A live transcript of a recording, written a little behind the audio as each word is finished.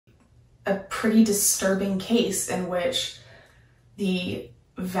a pretty disturbing case in which the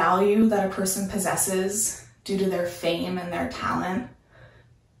value that a person possesses due to their fame and their talent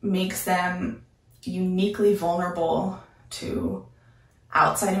makes them uniquely vulnerable to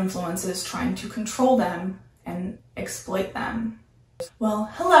outside influences trying to control them and exploit them. Well,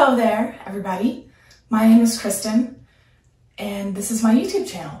 hello there, everybody. My name is Kristen, and this is my YouTube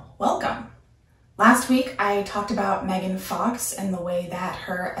channel. Welcome. Last week, I talked about Megan Fox and the way that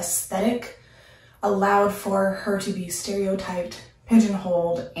her aesthetic allowed for her to be stereotyped,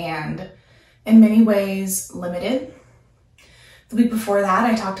 pigeonholed, and in many ways limited. The week before that,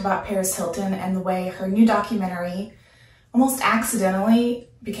 I talked about Paris Hilton and the way her new documentary almost accidentally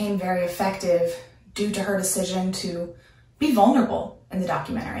became very effective due to her decision to be vulnerable in the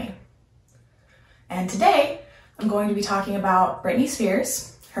documentary. And today, I'm going to be talking about Britney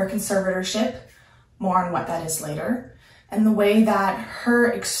Spears, her conservatorship, more on what that is later, and the way that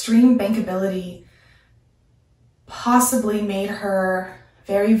her extreme bankability possibly made her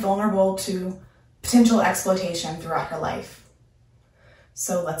very vulnerable to potential exploitation throughout her life.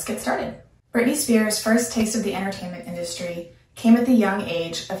 So let's get started. Britney Spears' first taste of the entertainment industry came at the young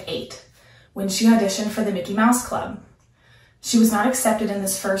age of 8, when she auditioned for the Mickey Mouse Club. She was not accepted in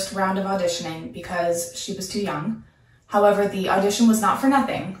this first round of auditioning because she was too young. However, the audition was not for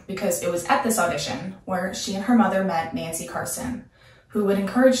nothing, because it was at this audition where she and her mother met Nancy Carson, who would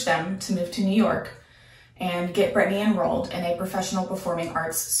encourage them to move to New York and get Britney enrolled in a professional performing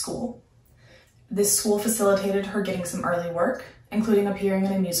arts school. This school facilitated her getting some early work, including appearing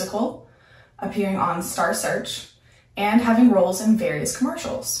in a musical, appearing on Star Search, and having roles in various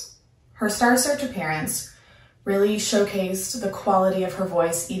commercials. Her Star Search appearance really showcased the quality of her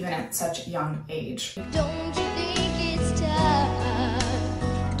voice even at such a young age. Don't you think it's time?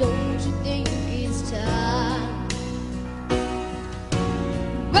 Don't you think it's time?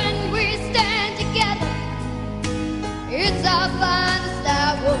 When we stand together, it's our finest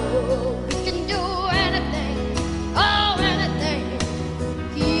hour. We can do anything, oh anything.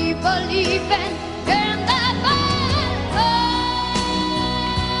 Keep believing in that fire.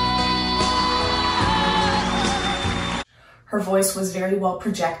 Her voice was very well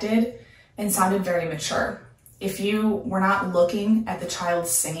projected and sounded very mature. If you were not looking at the child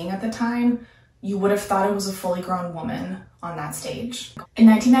singing at the time, you would have thought it was a fully grown woman on that stage. In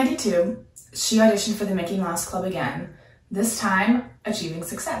 1992, she auditioned for the Mickey Mouse Club again, this time achieving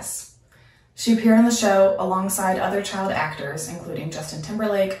success. She appeared on the show alongside other child actors, including Justin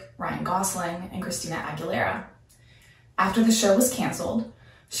Timberlake, Ryan Gosling, and Christina Aguilera. After the show was canceled,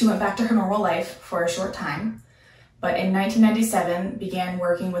 she went back to her normal life for a short time, but in 1997 began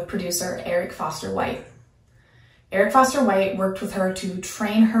working with producer Eric Foster White. Eric Foster White worked with her to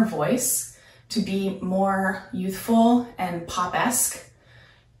train her voice to be more youthful and pop-esque.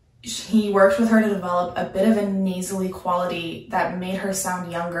 He worked with her to develop a bit of a nasally quality that made her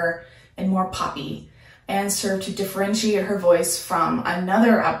sound younger and more poppy, and served to differentiate her voice from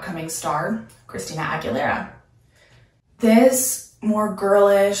another upcoming star, Christina Aguilera. This more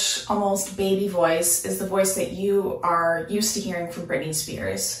girlish, almost baby voice is the voice that you are used to hearing from Britney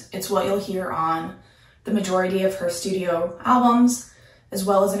Spears. It's what you'll hear on the majority of her studio albums, as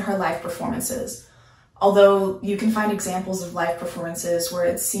well as in her live performances. Although you can find examples of live performances where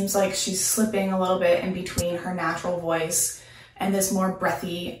it seems like she's slipping a little bit in between her natural voice and this more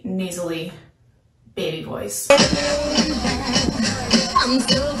breathy, nasally baby voice. I'm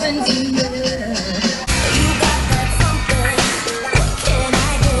still fancy.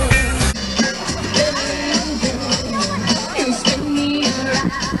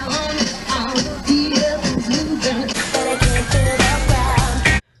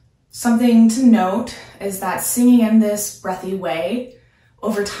 Something to note is that singing in this breathy way,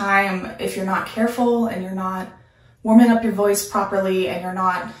 over time, if you're not careful and you're not warming up your voice properly, and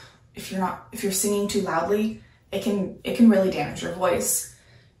if you're singing too loudly, it can really damage your voice.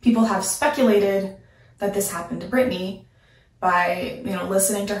 People have speculated that this happened to Britney by,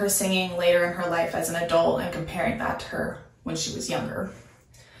 listening to her singing later in her life as an adult and comparing that to her when she was younger.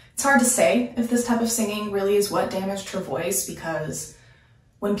 It's hard to say if this type of singing really is what damaged her voice, because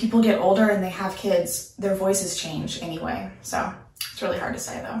when people get older and they have kids, their voices change anyway. So it's really hard to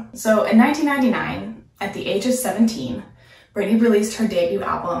say though. So in 1999, at the age of 17, Britney released her debut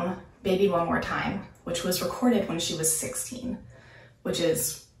album, Baby One More Time, which was recorded when she was 16, which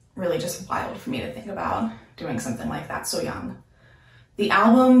is really just wild for me to think about doing something like that so young. The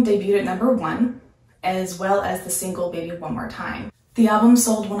album debuted at #1, as well as the single Baby One More Time. The album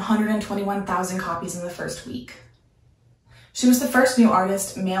sold 121,000 copies in the first week. She was the first new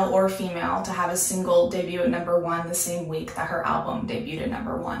artist, male or female, to have a single debut at #1 the same week that her album debuted at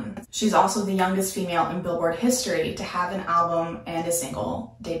 #1. She's also the youngest female in Billboard history to have an album and a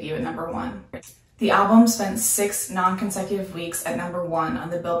single debut at #1. The album spent 6 non-consecutive weeks at #1 on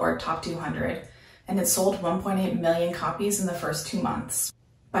the Billboard Top 200, and it sold 1.8 million copies in the first 2 months.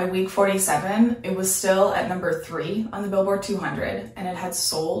 By week 47, it was still at #3 on the Billboard 200, and it had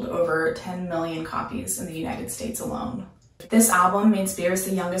sold over 10 million copies in the United States alone. This album made Spears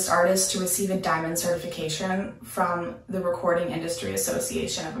the youngest artist to receive a diamond certification from the Recording Industry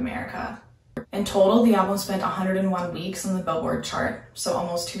Association of America. In total, the album spent 101 weeks on the Billboard chart, so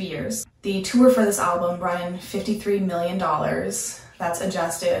almost 2 years. The tour for this album brought in $53 million, that's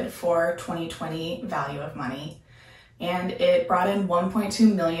adjusted for 2020 value of money, and it brought in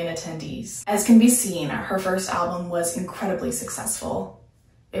 1.2 million attendees. As can be seen, her first album was incredibly successful.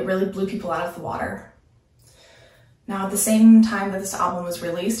 It really blew people out of the water. Now, at the same time that this album was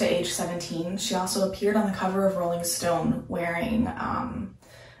released at age 17, she also appeared on the cover of Rolling Stone wearing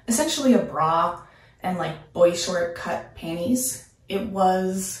essentially a bra and like boy short cut panties. It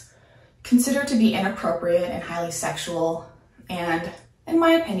was considered to be inappropriate and highly sexual, and in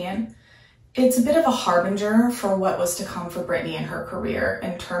my opinion, it's a bit of a harbinger for what was to come for Britney in her career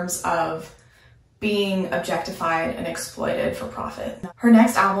in terms of being objectified and exploited for profit. Her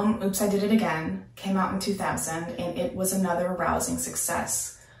next album, Oops, I Did It Again, came out in 2000, and it was another rousing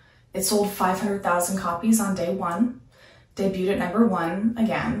success. It sold 500,000 copies on day 1, debuted at #1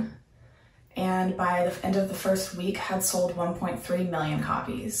 again, and by the end of the first week had sold 1.3 million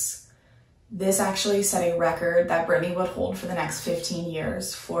copies. This actually set a record that Britney would hold for the next 15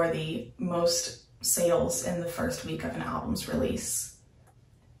 years for the most sales in the first week of an album's release.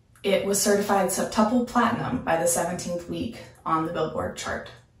 It was certified septuple platinum by the 17th week on the Billboard chart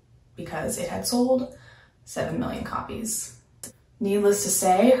because it had sold 7 million copies. Needless to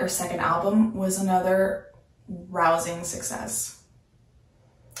say, her second album was another rousing success.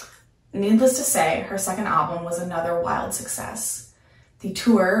 Needless to say, her second album was another wild success. The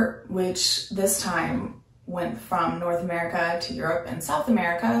tour, which this time went from North America to Europe and South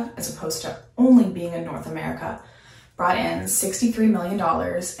America, as opposed to only being in North America, brought in $63 million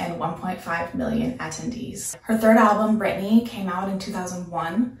and 1.5 million attendees. Her third album, Britney, came out in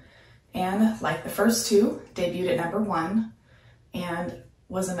 2001, and like the first two, debuted at #1 and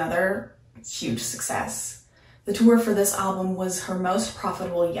was another huge success. The tour for this album was her most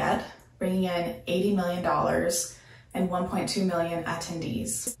profitable yet, bringing in $80 million and 1.2 million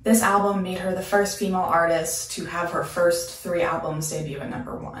attendees. This album made her the first female artist to have her first 3 albums debut at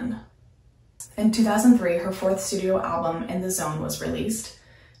 #1. In 2003, her 4th studio album, In the Zone, was released,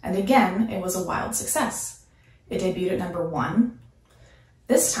 and again, it was a wild success. It debuted at #1.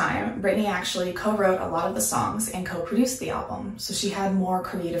 This time, Britney actually co-wrote a lot of the songs and co-produced the album, so she had more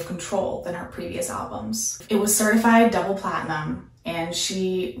creative control than her previous albums. It was certified double platinum, and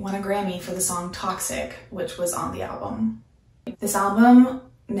she won a Grammy for the song Toxic, which was on the album. This album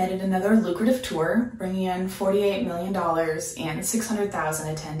netted another lucrative tour, bringing in $48 million and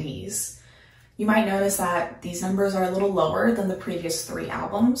 600,000 attendees. You might notice that these numbers are a little lower than the previous 3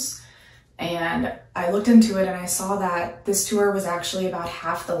 albums, and I looked into it and I saw that this tour was actually about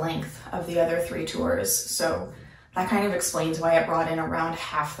half the length of the other 3 tours, so that kind of explains why it brought in around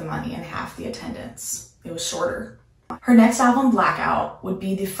half the money and half the attendance. It was shorter. Her next album, Blackout, would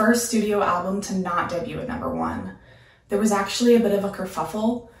be the first studio album to not debut at #1. There was actually a bit of a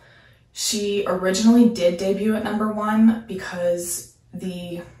kerfuffle. She originally did debut at #1 because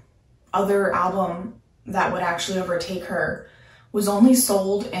the other album that would actually overtake her was only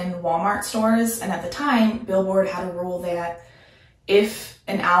sold in Walmart stores, and at the time, Billboard had a rule that if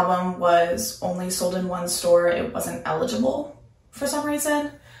an album was only sold in one store, it wasn't eligible for some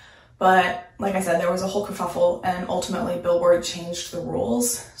reason. But like I said, there was a whole kerfuffle, and ultimately Billboard changed the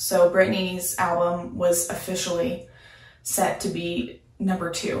rules. So Britney's album was officially set to be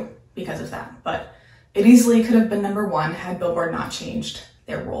 #2 because of that. But it easily could have been #1 had Billboard not changed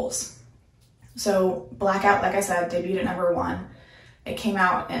their rules. So Blackout, like I said, debuted at #1. It came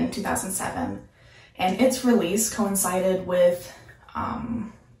out in 2007, and its release coincided with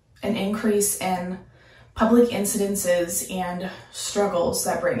an increase in public incidences and struggles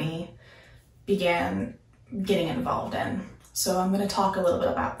that Britney began getting involved in. So I'm going to talk a little bit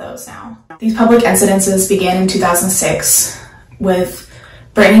about those now. These public incidences began in 2006 with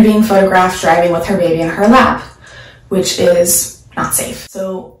Britney being photographed driving with her baby in her lap, which is not safe.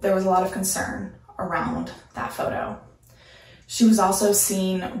 So there was a lot of concern around that photo. She was also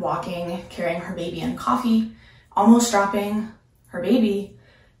seen walking, carrying her baby and coffee, almost dropping her baby,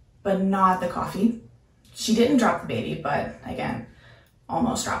 but not the coffee. She didn't drop the baby, but again,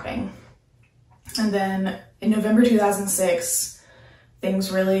 almost dropping. And then in November 2006,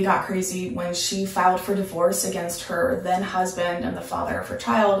 things really got crazy when she filed for divorce against her then husband and the father of her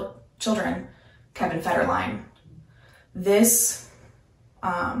children, Kevin Federline. This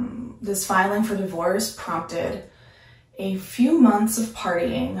filing for divorce prompted a few months of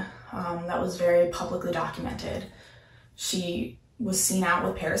partying that was very publicly documented. She was seen out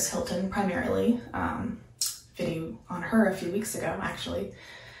with Paris Hilton primarily, video on her a few weeks ago actually,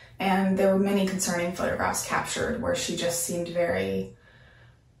 and there were many concerning photographs captured where she just seemed very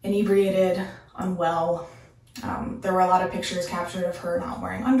inebriated, unwell. There were a lot of pictures captured of her not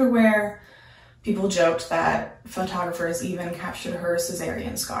wearing underwear. People joked that photographers even captured her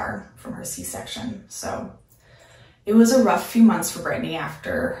cesarean scar from her C-section. So it was a rough few months for Britney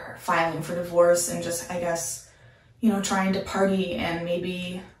after filing for divorce and just, I guess, trying to party and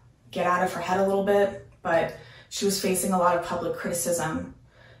maybe get out of her head a little bit, but she was facing a lot of public criticism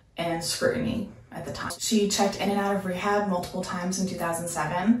and scrutiny at the time. She checked in and out of rehab multiple times in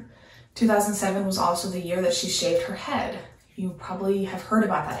 2007. 2007 was also the year that she shaved her head. You probably have heard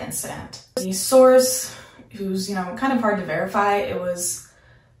about that incident. The source, who's, kind of hard to verify, it was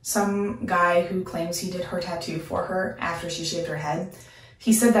some guy who claims he did her tattoo for her after she shaved her head.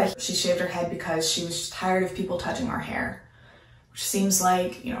 He said that she shaved her head because she was tired of people touching her hair, which seems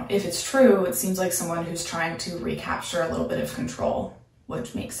like, if it's true, it seems like someone who's trying to recapture a little bit of control,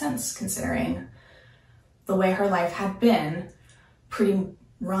 which makes sense considering the way her life had been, pretty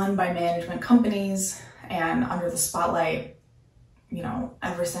run by management companies and under the spotlight,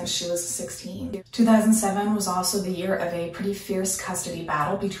 ever since she was 16. 2007 was also the year of a pretty fierce custody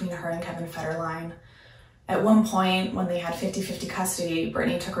battle between her and Kevin Federline. At one point, when they had 50-50 custody,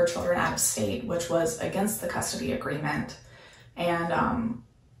 Britney took her children out of state, which was against the custody agreement, and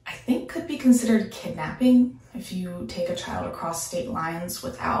I think could be considered kidnapping if you take a child across state lines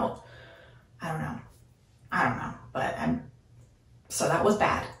without, I don't know, but so that was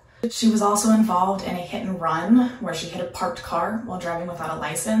bad. She was also involved in a hit and run where she hit a parked car while driving without a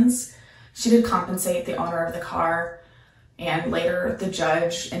license. She did compensate the owner of the car, and later the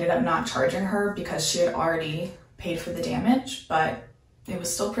judge ended up not charging her because she had already paid for the damage, but it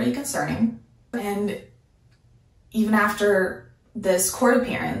was still pretty concerning. And even after this court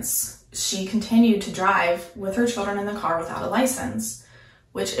appearance, she continued to drive with her children in the car without a license,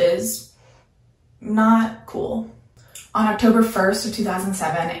 which is not cool. On October 1st of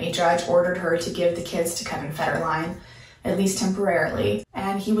 2007, a judge ordered her to give the kids to Kevin Federline, at least temporarily,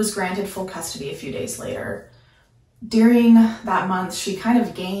 and he was granted full custody a few days later. During that month, she kind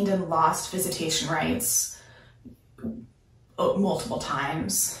of gained and lost visitation rights multiple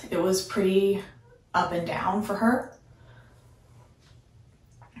times. It was pretty up and down for her.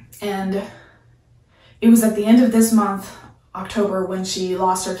 And it was at the end of this month, October, when she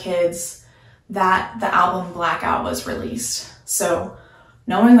lost her kids, that the album Blackout was released. So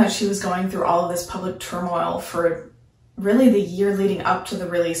knowing that she was going through all of this public turmoil for really the year leading up to the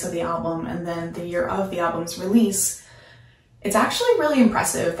release of the album and then the year of the album's release, it's actually really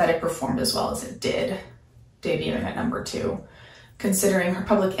impressive that it performed as well as it did, debuting at number 2, considering her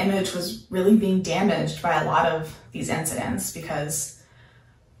public image was really being damaged by a lot of these incidents because,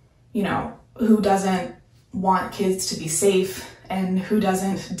 who doesn't want kids to be safe and who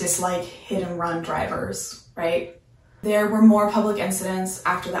doesn't dislike hit and run drivers, right? There were more public incidents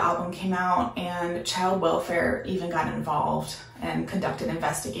after the album came out, and child welfare even got involved and conducted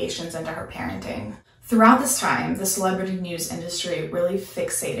investigations into her parenting. Throughout this time, the celebrity news industry really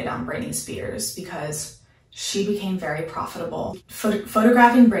fixated on Britney Spears because she became very profitable.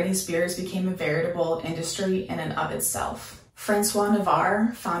 Photographing Britney Spears became a veritable industry in and of itself. Francois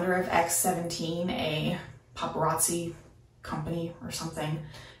Navarre, founder of X17, a paparazzi company or something,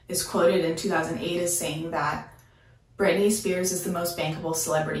 is quoted in 2008 as saying that Britney Spears is the most bankable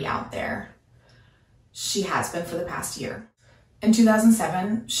celebrity out there. She has been for the past year. In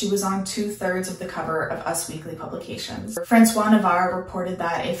 2007, she was on 2/3 of the cover of Us Weekly publications. Francois Navarre reported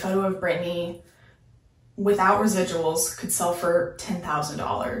that a photo of Britney without residuals could sell for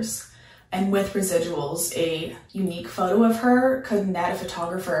 $10,000. And with residuals, a unique photo of her could net a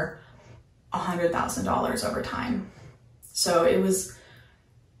photographer $100,000 over time. So it was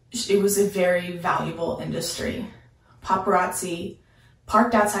a very valuable industry. Paparazzi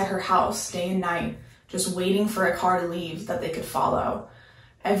parked outside her house day and night, just waiting for a car to leave that they could follow.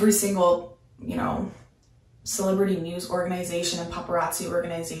 Every single, celebrity news organization and paparazzi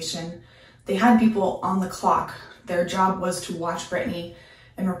organization, they had people on the clock. Their job was to watch Britney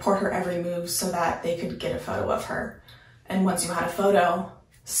and report her every move so that they could get a photo of her. And once you had a photo,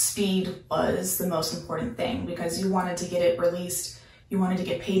 speed was the most important thing because you wanted to get it released, you wanted to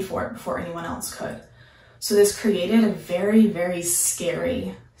get paid for it before anyone else could. So this created a very, very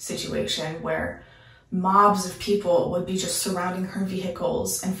scary situation where mobs of people would be just surrounding her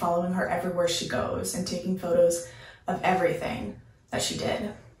vehicles and following her everywhere she goes and taking photos of everything that she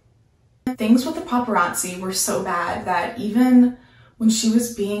did. Things with the paparazzi were so bad that even when she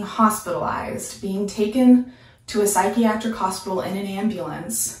was being hospitalized, being taken to a psychiatric hospital in an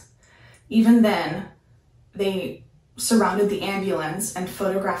ambulance, even then they surrounded the ambulance and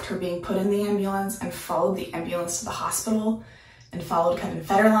photographed her being put in the ambulance and followed the ambulance to the hospital and followed Kevin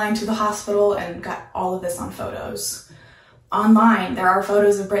Federline to the hospital and got all of this on photos. Online, there are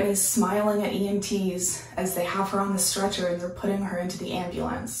photos of Britney smiling at EMTs as they have her on the stretcher and they're putting her into the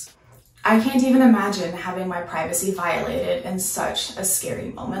ambulance. I can't even imagine having my privacy violated in such a scary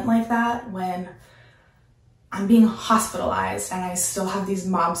moment like that when I'm being hospitalized and I still have these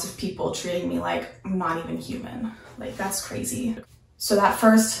mobs of people treating me like I'm not even human. Like, that's crazy. So that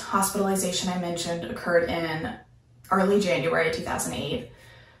first hospitalization I mentioned occurred in early January 2008.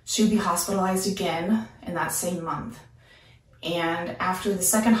 She would be hospitalized again in that same month. And after the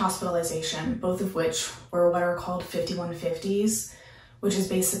second hospitalization, both of which were what are called 5150s, which is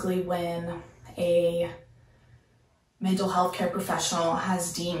basically when a mental health care professional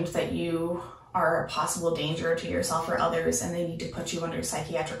has deemed that you are a possible danger to yourself or others and they need to put you under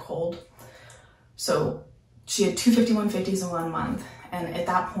psychiatric hold. So she had two 5150s in 1 month, and at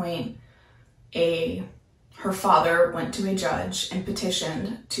that point, her father went to a judge and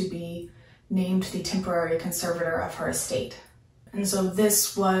petitioned to be named the temporary conservator of her estate. And so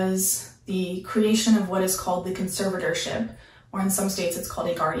this was the creation of what is called the conservatorship, or in some states it's called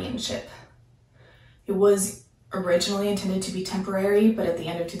a guardianship. It was originally intended to be temporary, but at the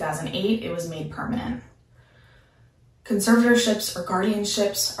end of 2008, it was made permanent. Conservatorships or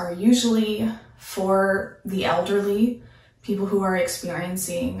guardianships are usually for the elderly, people who are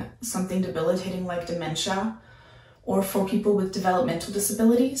experiencing something debilitating like dementia, or for people with developmental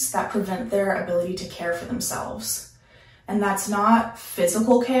disabilities that prevent their ability to care for themselves. And that's not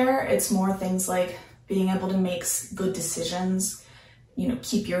physical care, it's more things like being able to make good decisions,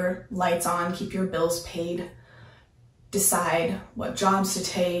 keep your lights on, keep your bills paid, decide what jobs to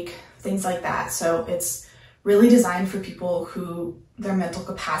take, things like that. So it's really designed for people who their mental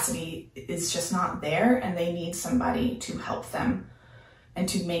capacity is just not there and they need somebody to help them and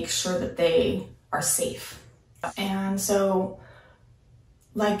to make sure that they are safe. And so,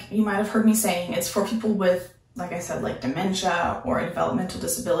 like you might have heard me saying, it's for people with, like I said, like dementia or a developmental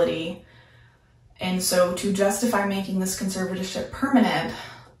disability. And so to justify making this conservatorship permanent,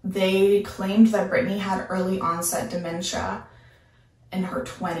 they claimed that Britney had early onset dementia in her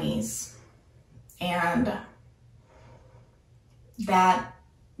 20s. And that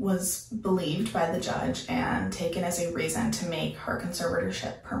was believed by the judge and taken as a reason to make her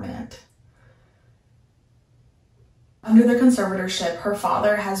conservatorship permanent. Under the conservatorship, her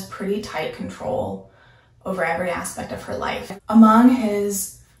father has pretty tight control over every aspect of her life. Among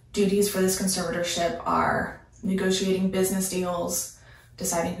his duties for this conservatorship are negotiating business deals,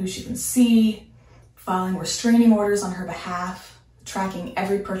 deciding who she can see, filing restraining orders on her behalf, tracking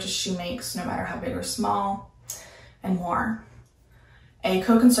every purchase she makes, no matter how big or small, and more. A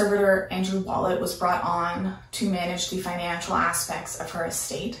co-conservator, Andrew Wallet, was brought on to manage the financial aspects of her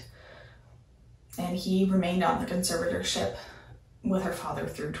estate, and he remained on the conservatorship with her father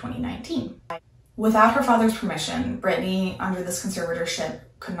through 2019. Without her father's permission, Britney, under this conservatorship,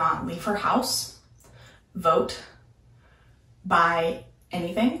 could not leave her house, vote, buy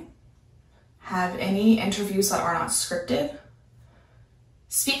anything, have any interviews that are not scripted,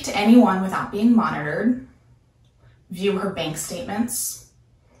 speak to anyone without being monitored, view her bank statements,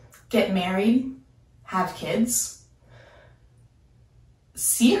 get married, have kids,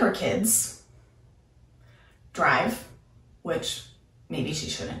 see her kids, drive, which maybe she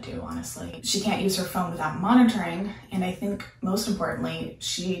shouldn't do, honestly. She can't use her phone without monitoring, and I think most importantly,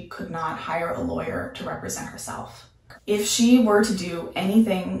 she could not hire a lawyer to represent herself. If she were to do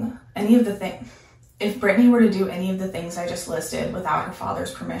anything, if Britney were to do any of the things I just listed without her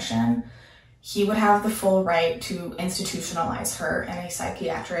father's permission, he would have the full right to institutionalize her in a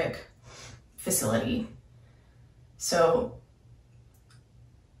psychiatric facility. So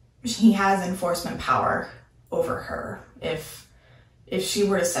he has enforcement power over her. If she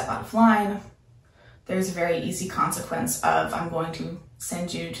were to step out of line, there's a very easy consequence of, I'm going to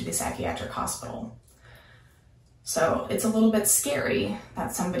send you to the psychiatric hospital. So it's a little bit scary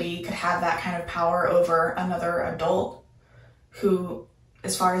that somebody could have that kind of power over another adult who,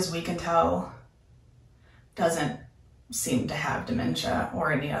 as far as we can tell, doesn't seem to have dementia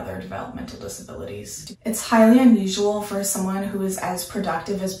or any other developmental disabilities. It's highly unusual for someone who is as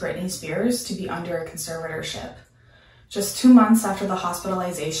productive as Britney Spears to be under a conservatorship. Just 2 months after the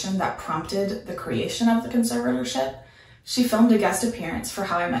hospitalization that prompted the creation of the conservatorship, she filmed a guest appearance for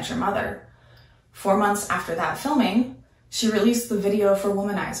How I Met Your Mother. 4 months after that filming, she released the video for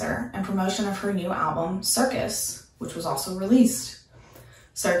Womanizer and promotion of her new album, Circus, which was also released.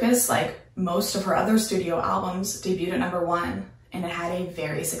 Circus, like most of her other studio albums, debuted at #1, and it had a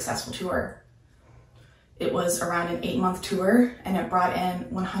very successful tour. It was around an 8-month tour, and it brought in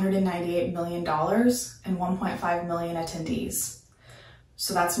 $198 million and 1.5 million attendees.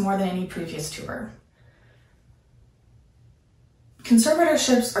 So that's more than any previous tour.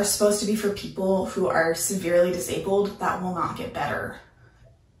 Conservatorships are supposed to be for people who are severely disabled that will not get better.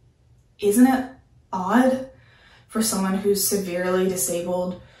 Isn't it odd for someone who's severely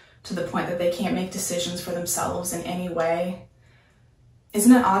disabled to the point that they can't make decisions for themselves in any way?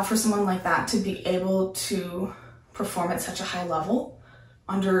 Isn't it odd for someone like that to be able to perform at such a high level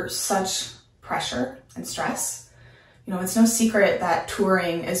under such pressure and stress? You know, it's no secret that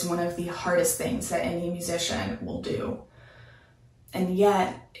touring is one of the hardest things that any musician will do. And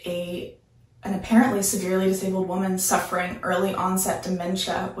yet, an apparently severely disabled woman suffering early onset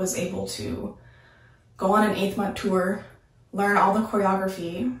dementia was able to go on an 8-month tour, learn all the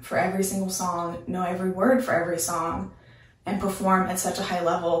choreography for every single song, know every word for every song, and perform at such a high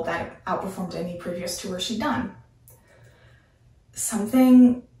level that it outperformed any previous tour she'd done.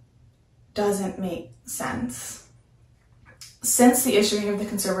 Something doesn't make sense. Since the issuing of the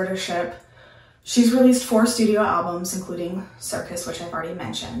conservatorship, she's released 4 studio albums, including Circus, which I've already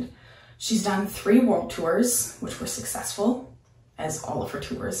mentioned. She's done 3 world tours, which were successful, as all of her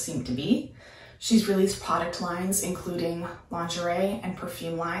tours seem to be. She's released product lines, including lingerie and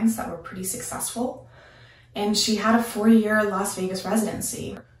perfume lines that were pretty successful. And she had a 4-year Las Vegas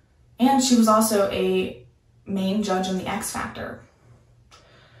residency. And she was also a main judge on the X Factor.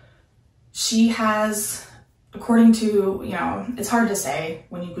 She has, according to, it's hard to say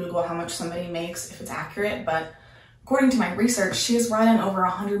when you Google how much somebody makes, if it's accurate, but according to my research, she has brought in over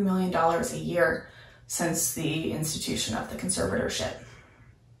 $100 million a year since the institution of the conservatorship.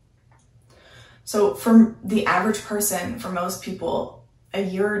 So for the average person, for most people, a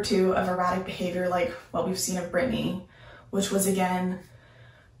year or 2 of erratic behavior like what we've seen of Britney, which was again,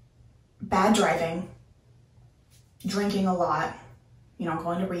 bad driving, drinking a lot,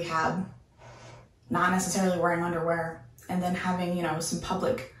 going to rehab, not necessarily wearing underwear, and then having, some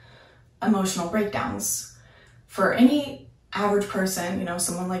public emotional breakdowns. For any average person,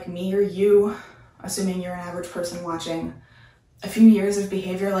 someone like me or you, assuming you're an average person watching, a few years of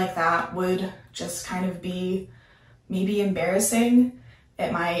behavior like that would just kind of be maybe embarrassing.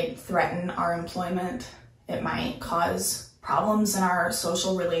 It might threaten our employment. It might cause problems in our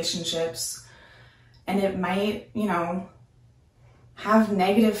social relationships. And it might, have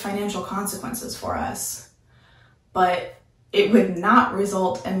negative financial consequences for us. But it would not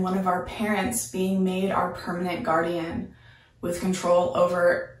result in one of our parents being made our permanent guardian with control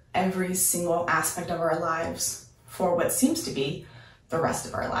over every single aspect of our lives for what seems to be the rest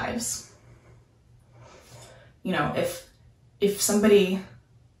of our lives. If somebody,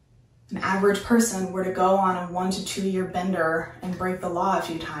 an average person, were to go on a 1 to 2 year bender and break the law a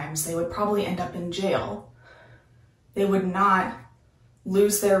few times, they would probably end up in jail. They would not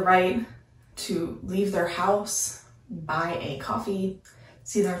lose their right to leave their house, buy a coffee,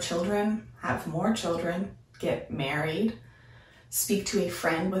 see their children, have more children, get married, speak to a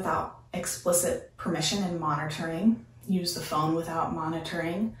friend without explicit permission and monitoring, use the phone without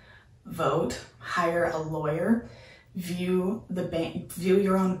monitoring, vote, hire a lawyer, view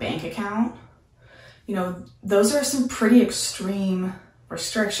your own bank account. Those are some pretty extreme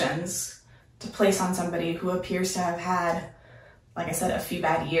restrictions to place on somebody who appears to have had, like I said, a few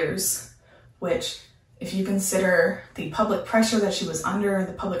bad years, which, if you consider the public pressure that she was under,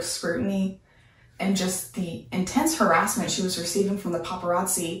 the public scrutiny, and just the intense harassment she was receiving from the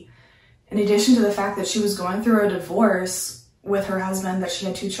paparazzi, in addition to the fact that she was going through a divorce with her husband that she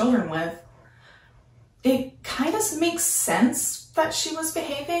had 2 children with, it kind of makes sense that she was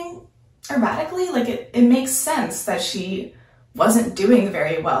behaving erratically. Like, it makes sense that she wasn't doing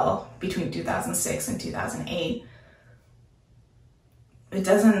very well between 2006 and 2008. It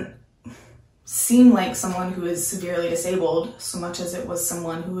doesn't seem like someone who is severely disabled so much as it was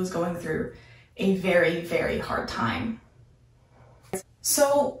someone who was going through a very, very hard time.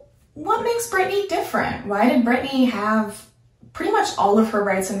 So what makes Britney different? Why did Britney have pretty much all of her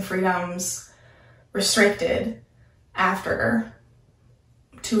rights and freedoms restricted after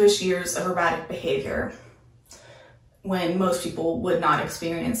 2-ish years of erratic behavior? when most people would not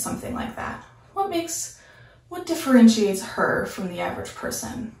experience something like that? What differentiates her from the average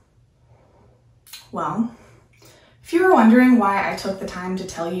person? Well, if you were wondering why I took the time to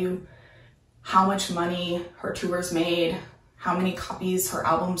tell you how much money her tours made, how many copies her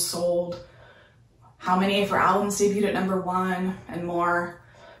albums sold, how many of her albums debuted at #1 and more,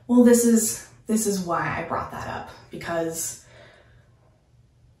 well, this is why I brought that up, because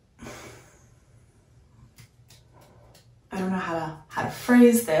I don't know how to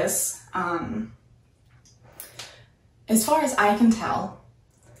phrase this. As far as I can tell,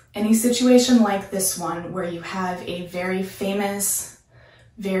 any situation like this one where you have a very famous,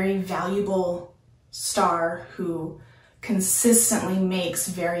 very valuable star who consistently makes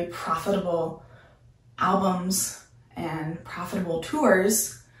very profitable albums and profitable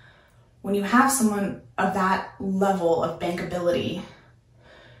tours, when you have someone of that level of bankability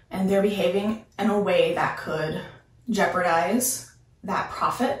and they're behaving in a way that could jeopardize that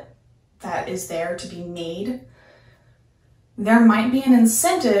profit that is there to be made, there might be an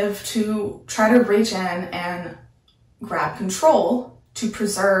incentive to try to reach in and grab control to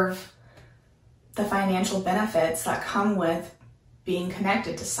preserve the financial benefits that come with being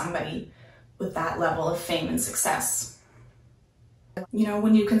connected to somebody with that level of fame and success. You know,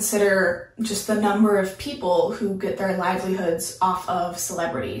 when you consider just the number of people who get their livelihoods off of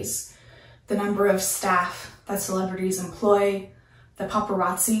celebrities, the number of staff that celebrities employ, the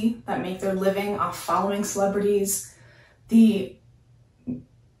paparazzi that make their living off following celebrities, the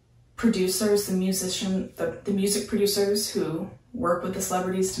producers, the music producers who work with the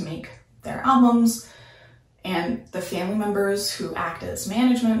celebrities to make their albums, and the family members who act as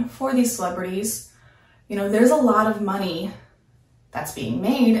management for these celebrities, you know, there's a lot of money that's being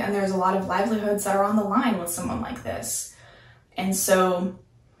made, and there's a lot of livelihoods that are on the line with someone like this. And so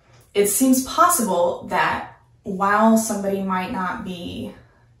it seems possible that while somebody might not be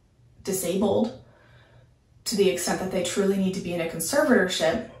disabled to the extent that they truly need to be in a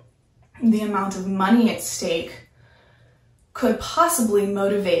conservatorship, the amount of money at stake could possibly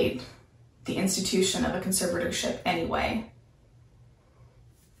motivate the institution of a conservatorship anyway.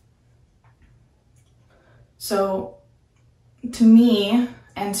 So to me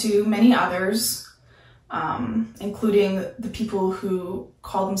and to many others, including the people who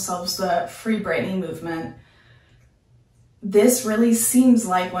call themselves the FreeBritney movement, this really seems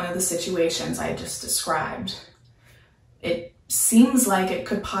like one of the situations I just described. It seems like it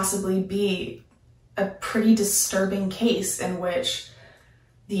could possibly be a pretty disturbing case in which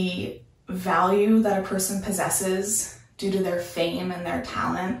the value that a person possesses due to their fame and their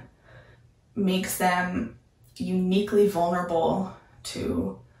talent makes them uniquely vulnerable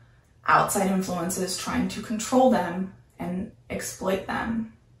to outside influences trying to control them and exploit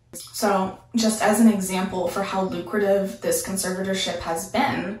them. So just as an example for how lucrative this conservatorship has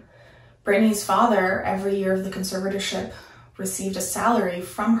been, Britney's father, every year of the conservatorship, received a salary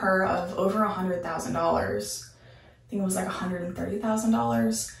from her of over $100,000. I think it was like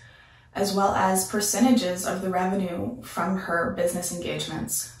 $130,000, as well as percentages of the revenue from her business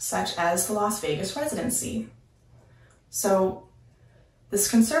engagements, such as the Las Vegas residency. So this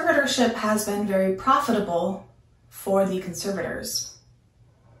conservatorship has been very profitable for the conservators.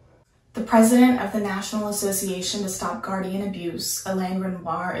 The president of the National Association to Stop Guardian Abuse, Elaine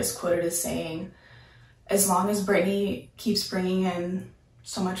Renoir, is quoted as saying, "As long as Britney keeps bringing in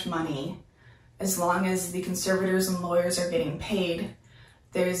so much money, as long as the conservators and lawyers are getting paid,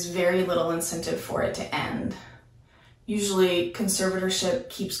 there's very little incentive for it to end. Usually conservatorship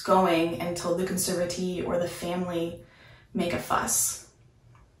keeps going until the conservatee or the family make a fuss."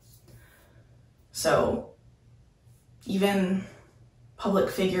 So even public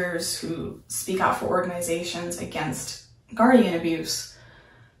figures who speak out for organizations against guardian abuse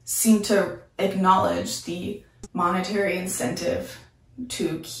seem to acknowledge the monetary incentive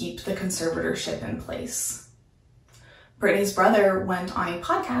to keep the conservatorship in place. Britney's brother went on a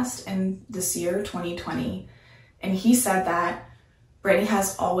podcast in this year, 2020, and he said that Britney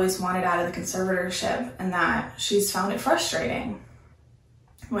has always wanted out of the conservatorship and that she's found it frustrating,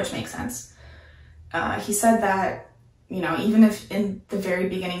 which makes sense. He said that, you know, even if in the very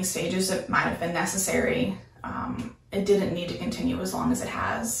beginning stages it might have been necessary, it didn't need to continue as long as it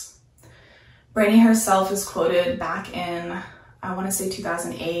has. Britney herself is quoted back in, I want to say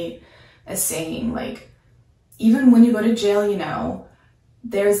 2008, as saying, like, even when you go to jail, you know,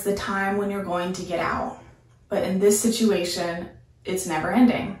 there's the time when you're going to get out. But in this situation, it's never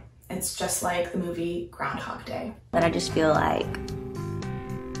ending. It's just like the movie Groundhog Day. But I just feel like,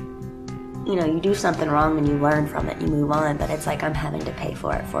 you know, you do something wrong and you learn from it, you move on, but it's like I'm having to pay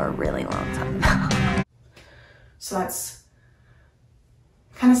for it for a really long time. So that's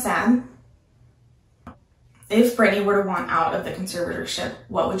kind of sad. If Britney were to want out of the conservatorship,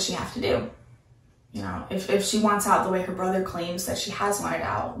 what would she have to do? You know, if she wants out the way her brother claims that she has wanted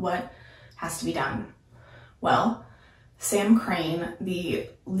out, what has to be done? Well, Sam Crane, the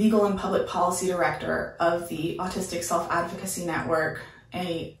legal and public policy director of the Autistic Self-Advocacy Network,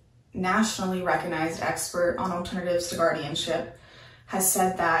 a nationally recognized expert on alternatives to guardianship, has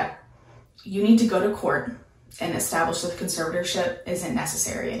said that you need to go to court and establish that the conservatorship isn't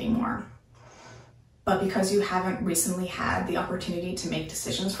necessary anymore. But because you haven't recently had the opportunity to make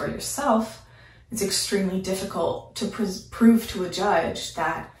decisions for yourself, it's extremely difficult to prove to a judge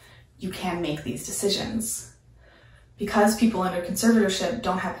that you can make these decisions. Because people under conservatorship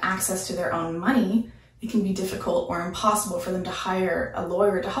don't have access to their own money, it can be difficult or impossible for them to hire a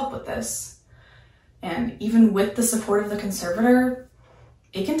lawyer to help with this. And even with the support of the conservator,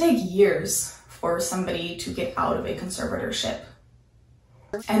 it can take years for somebody to get out of a conservatorship.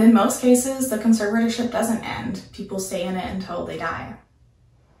 And in most cases, the conservatorship doesn't end. People stay in it until they die.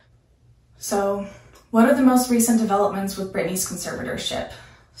 So, what are the most recent developments with Britney's conservatorship?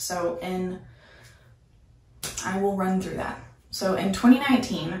 I will run through that. So in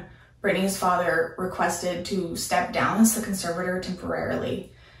 2019, Britney's father requested to step down as the conservator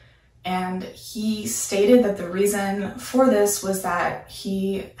temporarily. And he stated that the reason for this was that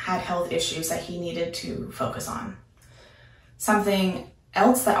he had health issues that he needed to focus on. Something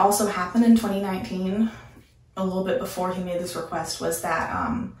else that also happened in 2019, a little bit before he made this request, was that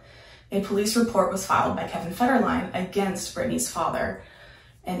a police report was filed by Kevin Federline against Britney's father.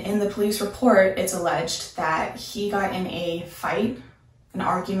 And in the police report, it's alleged that he got in a fight, an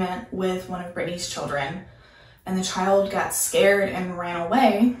argument with one of Britney's children, and the child got scared and ran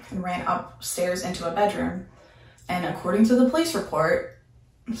away and ran upstairs into a bedroom. And according to the police report,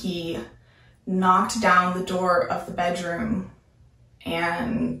 he knocked down the door of the bedroom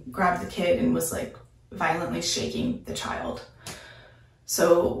and grabbed the kid and was like violently shaking the child.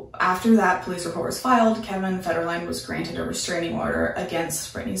 So after that police report was filed, Kevin Federline was granted a restraining order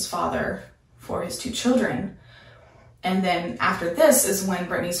against Britney's father for his two children. And then after this is when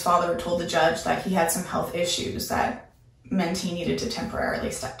Britney's father told the judge that he had some health issues that meant he needed to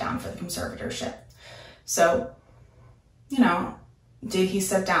temporarily step down for the conservatorship. So, you know, did he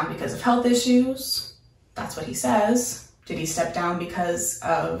step down because of health issues? That's what he says. Did he step down because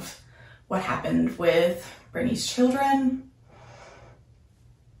of what happened with Britney's children?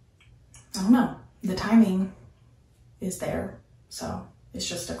 I don't know. The timing is there, so it's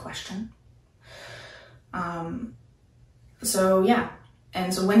just a question. So yeah,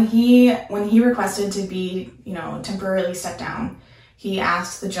 and so when he requested to be, you know, temporarily stepped down, he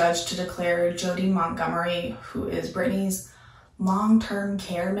asked the judge to declare Jody Montgomery, who is Britney's long-term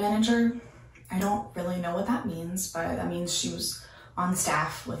care manager. I don't really know what that means, but that means she was on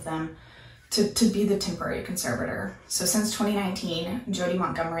staff with them, to be the temporary conservator. So since 2019, Jody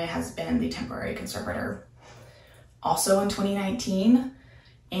Montgomery has been the temporary conservator. Also in 2019,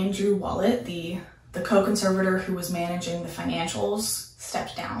 Andrew Wallet, the co-conservator who was managing the financials,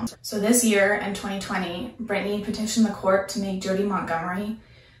 stepped down. So this year in 2020, Britney petitioned the court to make Jody Montgomery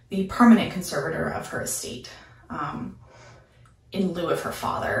the permanent conservator of her estate, in lieu of her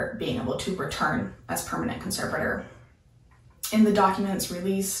father being able to return as permanent conservator. In the documents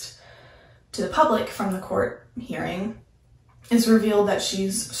released to the public from the court hearing, it's revealed that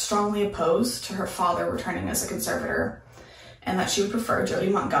she's strongly opposed to her father returning as a conservator and that she would prefer Jody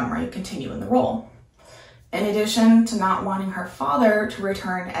Montgomery continue in the role. In addition to not wanting her father to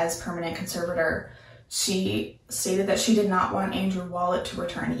return as permanent conservator, she stated that she did not want Andrew Wallet to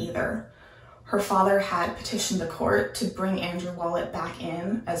return either. Her father had petitioned the court to bring Andrew Wallet back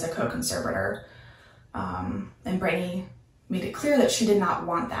in as a co-conservator, and Britney made it clear that she did not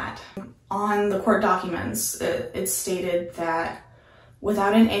want that. On the court documents, it stated that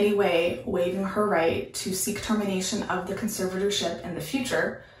without in any way waiving her right to seek termination of the conservatorship in the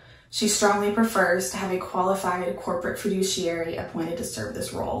future, she strongly prefers to have a qualified corporate fiduciary appointed to serve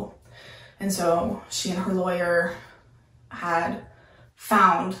this role. And so she and her lawyer had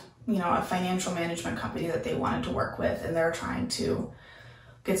found, you know, a financial management company that they wanted to work with, and they're trying to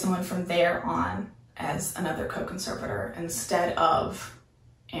get someone from there on as another co-conservator instead of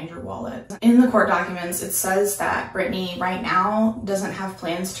Andrew Wallet. In the court documents, it says that Britney right now doesn't have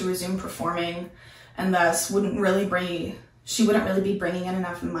plans to resume performing, and thus she wouldn't really be bringing in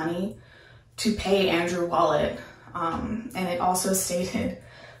enough money to pay Andrew Wallet. And it also stated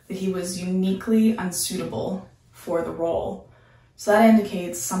that he was uniquely unsuitable for the role. So that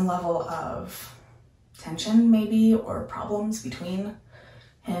indicates some level of tension maybe, or problems between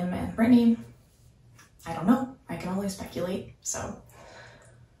him and Britney. I don't know. I can only speculate, so.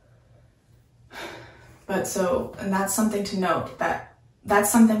 And that's something to note that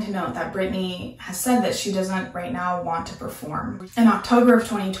Britney has said that she doesn't right now want to perform. In October of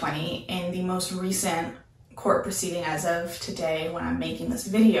 2020, in the most recent court proceeding as of today when I'm making this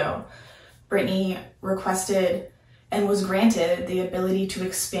video, Britney requested and was granted the ability to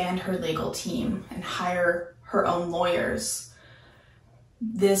expand her legal team and hire her own lawyers.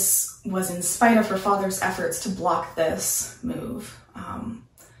 This was in spite of her father's efforts to block this move.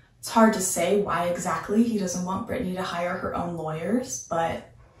 It's hard to say why exactly he doesn't want Britney to hire her own lawyers, but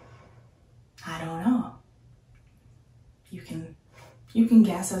I don't know. You can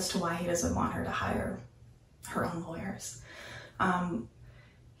guess as to why he doesn't want her to hire her own lawyers.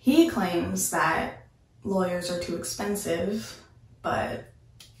 He claims that lawyers are too expensive, but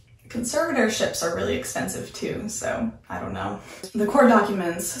conservatorships are really expensive too, so I don't know. The court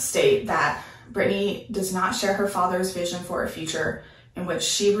documents state that Britney does not share her father's vision for a future in which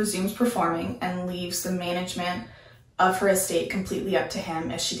she resumes performing and leaves the management of her estate completely up to him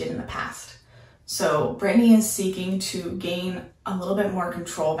as she did in the past. So Britney is seeking to gain a little bit more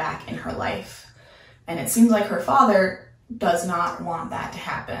control back in her life. And it seems like her father does not want that to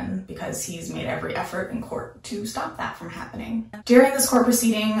happen because he's made every effort in court to stop that from happening. During this court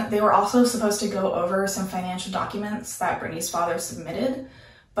proceeding, they were also supposed to go over some financial documents that Britney's father submitted,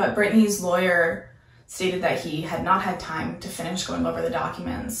 but Britney's lawyer stated that he had not had time to finish going over the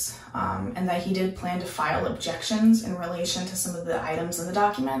documents, and that he did plan to file objections in relation to some of the items in the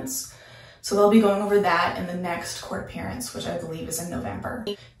documents. So they'll be going over that in the next court appearance, which I believe is in November.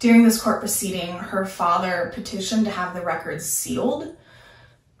 During this court proceeding, her father petitioned to have the records sealed.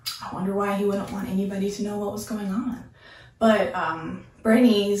 I wonder why he wouldn't want anybody to know what was going on. But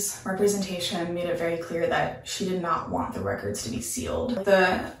Britney's representation made it very clear that she did not want the records to be sealed.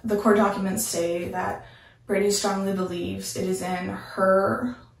 The court documents say that Britney strongly believes it is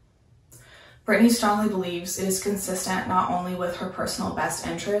consistent not only with her personal best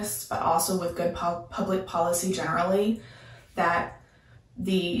interests, but also with good public policy generally, that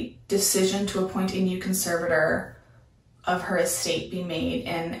the decision to appoint a new conservator of her estate be made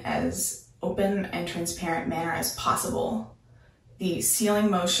in as open and transparent manner as possible. The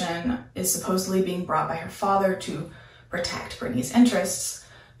sealing motion is supposedly being brought by her father to protect Britney's interests,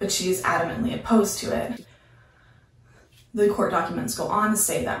 but she is adamantly opposed to it. The court documents go on to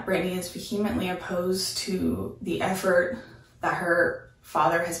say that Britney is vehemently opposed to the effort that her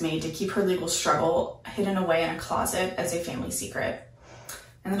father has made to keep her legal struggle hidden away in a closet as a family secret.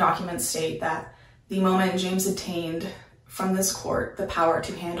 And the documents state that the moment James obtained from this court the power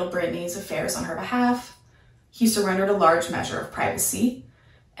to handle Britney's affairs on her behalf, he surrendered a large measure of privacy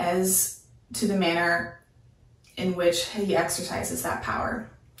as to the manner in which he exercises that power.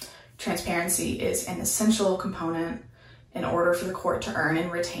 Transparency is an essential component in order for the court to earn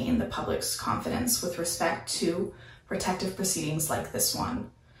and retain the public's confidence with respect to protective proceedings like this one.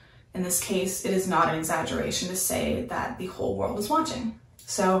 In this case, it is not an exaggeration to say that the whole world is watching.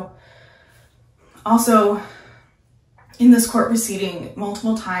 So, also, in this court proceeding,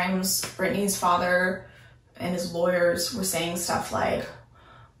 multiple times, Britney's father and his lawyers were saying stuff like,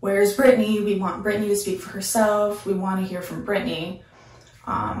 "Where's Britney? We want Britney to speak for herself. We want to hear from Britney,"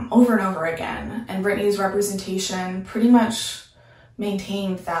 over and over again. And Britney's representation pretty much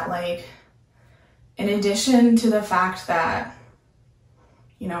maintained that, like, in addition to the fact that,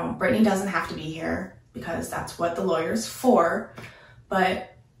 you know, Britney doesn't have to be here because that's what the lawyer's for,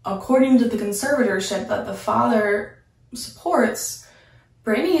 but according to the conservatorship that the father supports,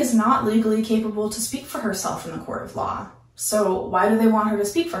 Britney is not legally capable to speak for herself in the court of law. So why do they want her to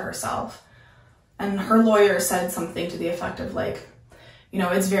speak for herself? And her lawyer said something to the effect of, like, you know,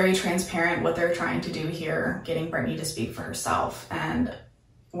 it's very transparent what they're trying to do here, getting Britney to speak for herself, and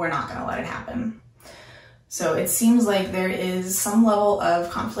we're not going to let it happen. So it seems like there is some level of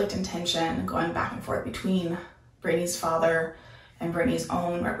conflict and tension going back and forth between Britney's father and Britney's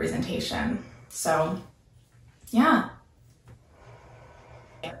own representation. So, yeah.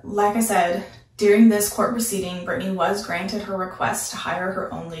 Like I said, during this court proceeding, Britney was granted her request to hire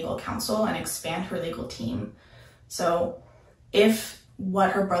her own legal counsel and expand her legal team. So if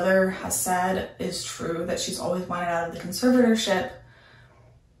what her brother has said is true, that she's always wanted out of the conservatorship,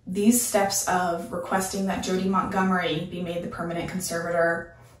 these steps of requesting that Jody Montgomery be made the permanent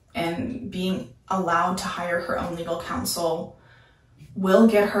conservator and being allowed to hire her own legal counsel will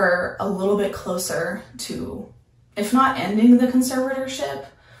get her a little bit closer to, if not ending the conservatorship,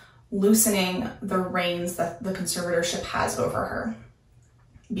 loosening the reins that the conservatorship has over her.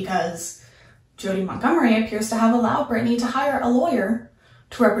 Because Jody Montgomery appears to have allowed Britney to hire a lawyer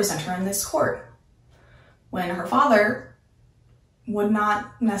to represent her in this court. when her father would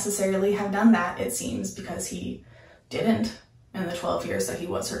not necessarily have done that, it seems, because he didn't in the 12 years that he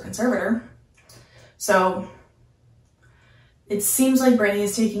was her conservator. So it seems like Britney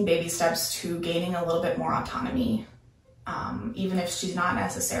is taking baby steps to gaining a little bit more autonomy, even if she's not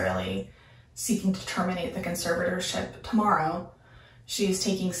necessarily seeking to terminate the conservatorship tomorrow. She's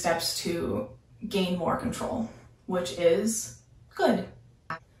taking steps to gain more control, which is good.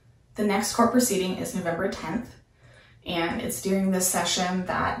 The next court proceeding is November 10th, and it's during this session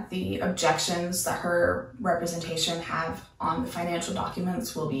that the objections that her representation have on the financial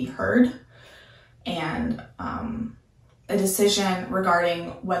documents will be heard, and a decision regarding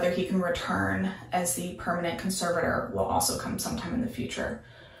whether he can return as the permanent conservator will also come sometime in the future.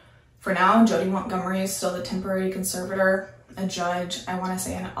 For now, Jody Montgomery is still the temporary conservator. A judge, I want to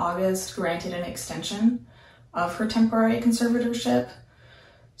say in August, granted an extension of her temporary conservatorship.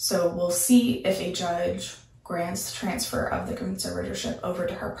 So we'll see if a judge grants transfer of the conservatorship over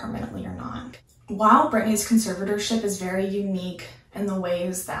to her permanently or not. While Britney's conservatorship is very unique in the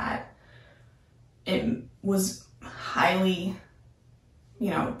ways that it was highly,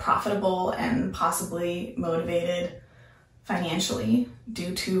 profitable and possibly motivated financially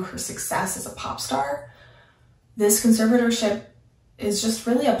due to her success as a pop star, this conservatorship is just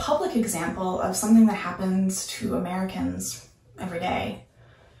really a public example of something that happens to Americans every day.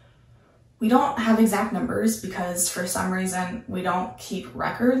 We don't have exact numbers because for some reason we don't keep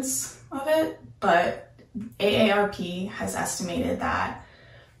records of it, but AARP has estimated that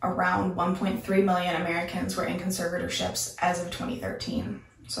around 1.3 million Americans were in conservatorships as of 2013.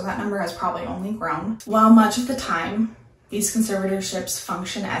 So that number has probably only grown. While much of the time these conservatorships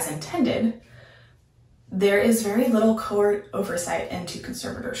function as intended, there is very little court oversight into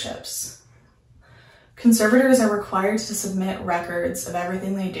conservatorships. Conservators are required to submit records of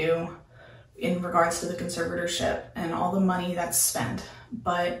everything they do in regards to the conservatorship and all the money that's spent,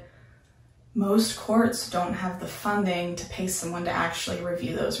 but most courts don't have the funding to pay someone to actually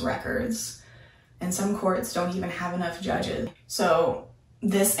review those records, and some courts don't even have enough judges. So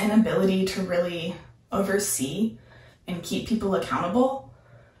this inability to really oversee and keep people accountable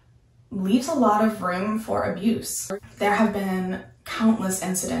leaves a lot of room for abuse. There have been countless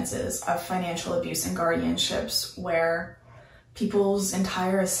incidences of financial abuse in guardianships where people's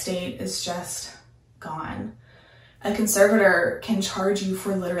entire estate is just gone. A conservator can charge you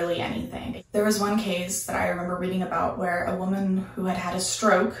for literally anything. There was one case that I remember reading about where a woman who had had a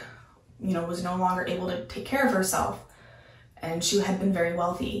stroke, was no longer able to take care of herself, and she had been very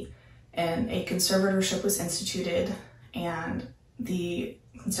wealthy, and a conservatorship was instituted, and the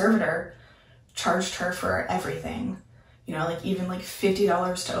conservator charged her for everything, even like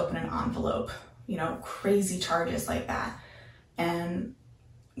 $50 to open an envelope, crazy charges like that. And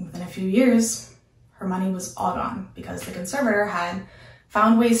within a few years, her money was all gone because the conservator had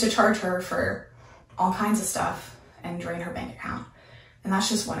found ways to charge her for all kinds of stuff and drain her bank account. And that's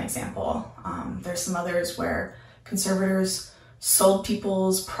just one example. There's some others where conservators sold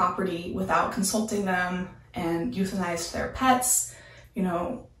people's property without consulting them and euthanized their pets.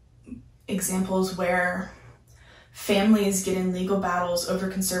 Examples where families get in legal battles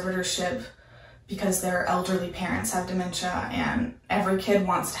over conservatorship because their elderly parents have dementia and every kid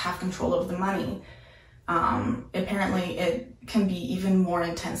wants to have control of the money. Apparently it can be even more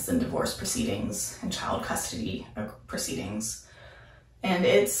intense than divorce proceedings and child custody proceedings. And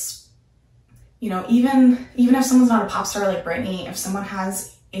it's, even if someone's not a pop star like Britney, if someone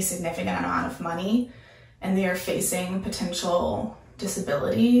has a significant amount of money and they are facing potential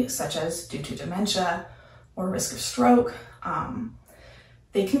disability, such as due to dementia or risk of stroke,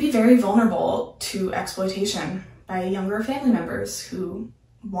 they can be very vulnerable to exploitation by younger family members who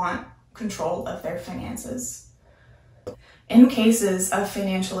want control of their finances. In cases of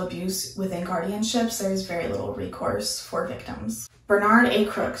financial abuse within guardianships, there is very little recourse for victims. Bernard A.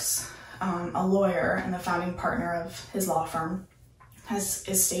 Crooks, a lawyer and the founding partner of his law firm,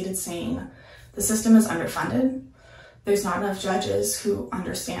 is stated saying, "The system is underfunded. There's not enough judges who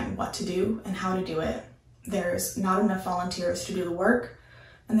understand what to do and how to do it. There's not enough volunteers to do the work,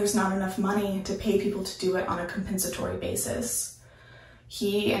 and there's not enough money to pay people to do it on a compensatory basis."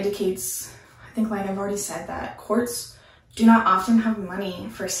 He indicates, I think like I've already said, that courts do not often have money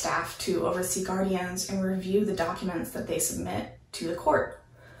for staff to oversee guardians and review the documents that they submit to the court.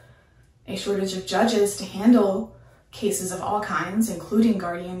 A shortage of judges to handle cases of all kinds, including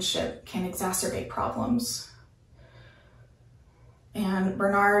guardianship, can exacerbate problems. And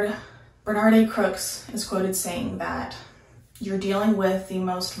Bernard A. Crooks is quoted saying that you're dealing with the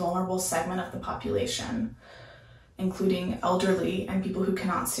most vulnerable segment of the population, including elderly and people who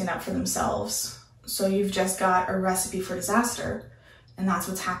cannot stand up for themselves, So you've just got a recipe for disaster, and that's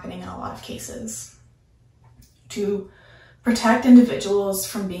what's happening in a lot of cases. To protect individuals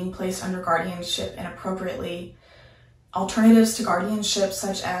from being placed under guardianship inappropriately, alternatives to guardianship,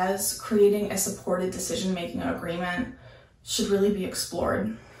 such as creating a supported decision-making agreement, should really be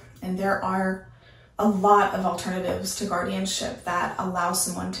explored. And there are a lot of alternatives to guardianship that allow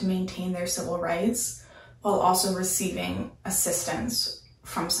someone to maintain their civil rights while also receiving assistance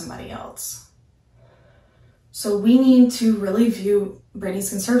from somebody else. So we need to really view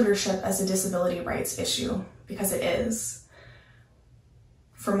Britney's conservatorship as a disability rights issue, because it is.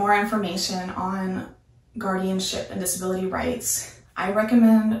 For more information on guardianship and disability rights, I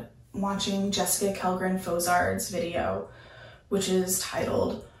recommend watching Jessica Kellgren-Fozard's video, which is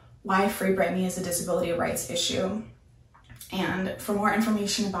titled "Why FreeBritney is a Disability Rights Issue." And for more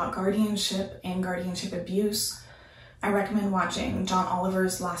information about guardianship and guardianship abuse, I recommend watching John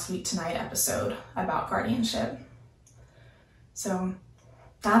Oliver's Last Week Tonight episode about guardianship. So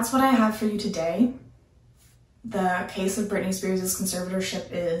that's what I have for you today. The case of Britney Spears'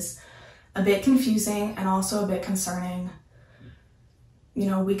 conservatorship is a bit confusing and also a bit concerning. You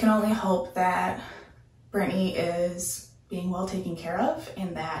know, we can only hope that Britney is being well taken care of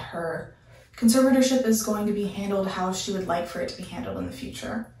and that her conservatorship is going to be handled how she would like for it to be handled in the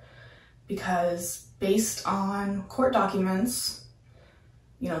future. Because based on court documents,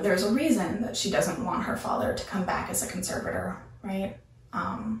 you know, there's a reason that she doesn't want her father to come back as a conservator, right?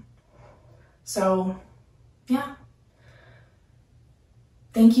 So yeah.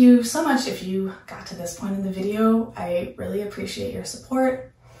 Thank you so much if you got to this point in the video. I really appreciate your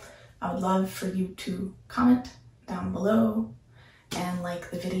support. I would love for you to comment down below and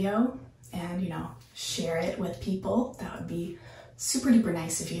like the video and, you know, share it with people. That would be super duper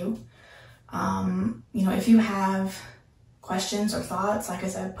nice of you. You know, if you have questions or thoughts, like I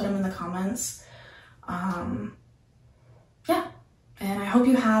said, put them in the comments. Yeah, and I hope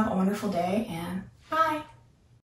you have a wonderful day, and bye.